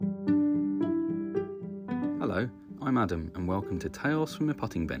Hello, I'm Adam and welcome to Tales from the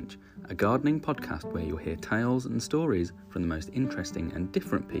Potting Bench, a gardening podcast where you'll hear tales and stories from the most interesting and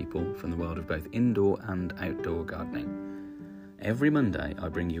different people from the world of both indoor and outdoor gardening. Every Monday I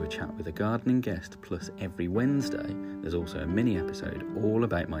bring you a chat with a gardening guest, plus every Wednesday there's also a mini episode all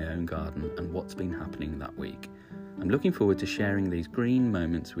about my own garden and what's been happening that week. I'm looking forward to sharing these green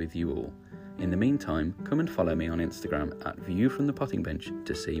moments with you all. In the meantime, come and follow me on Instagram at viewfromthepottingbench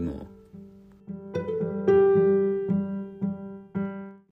to see more.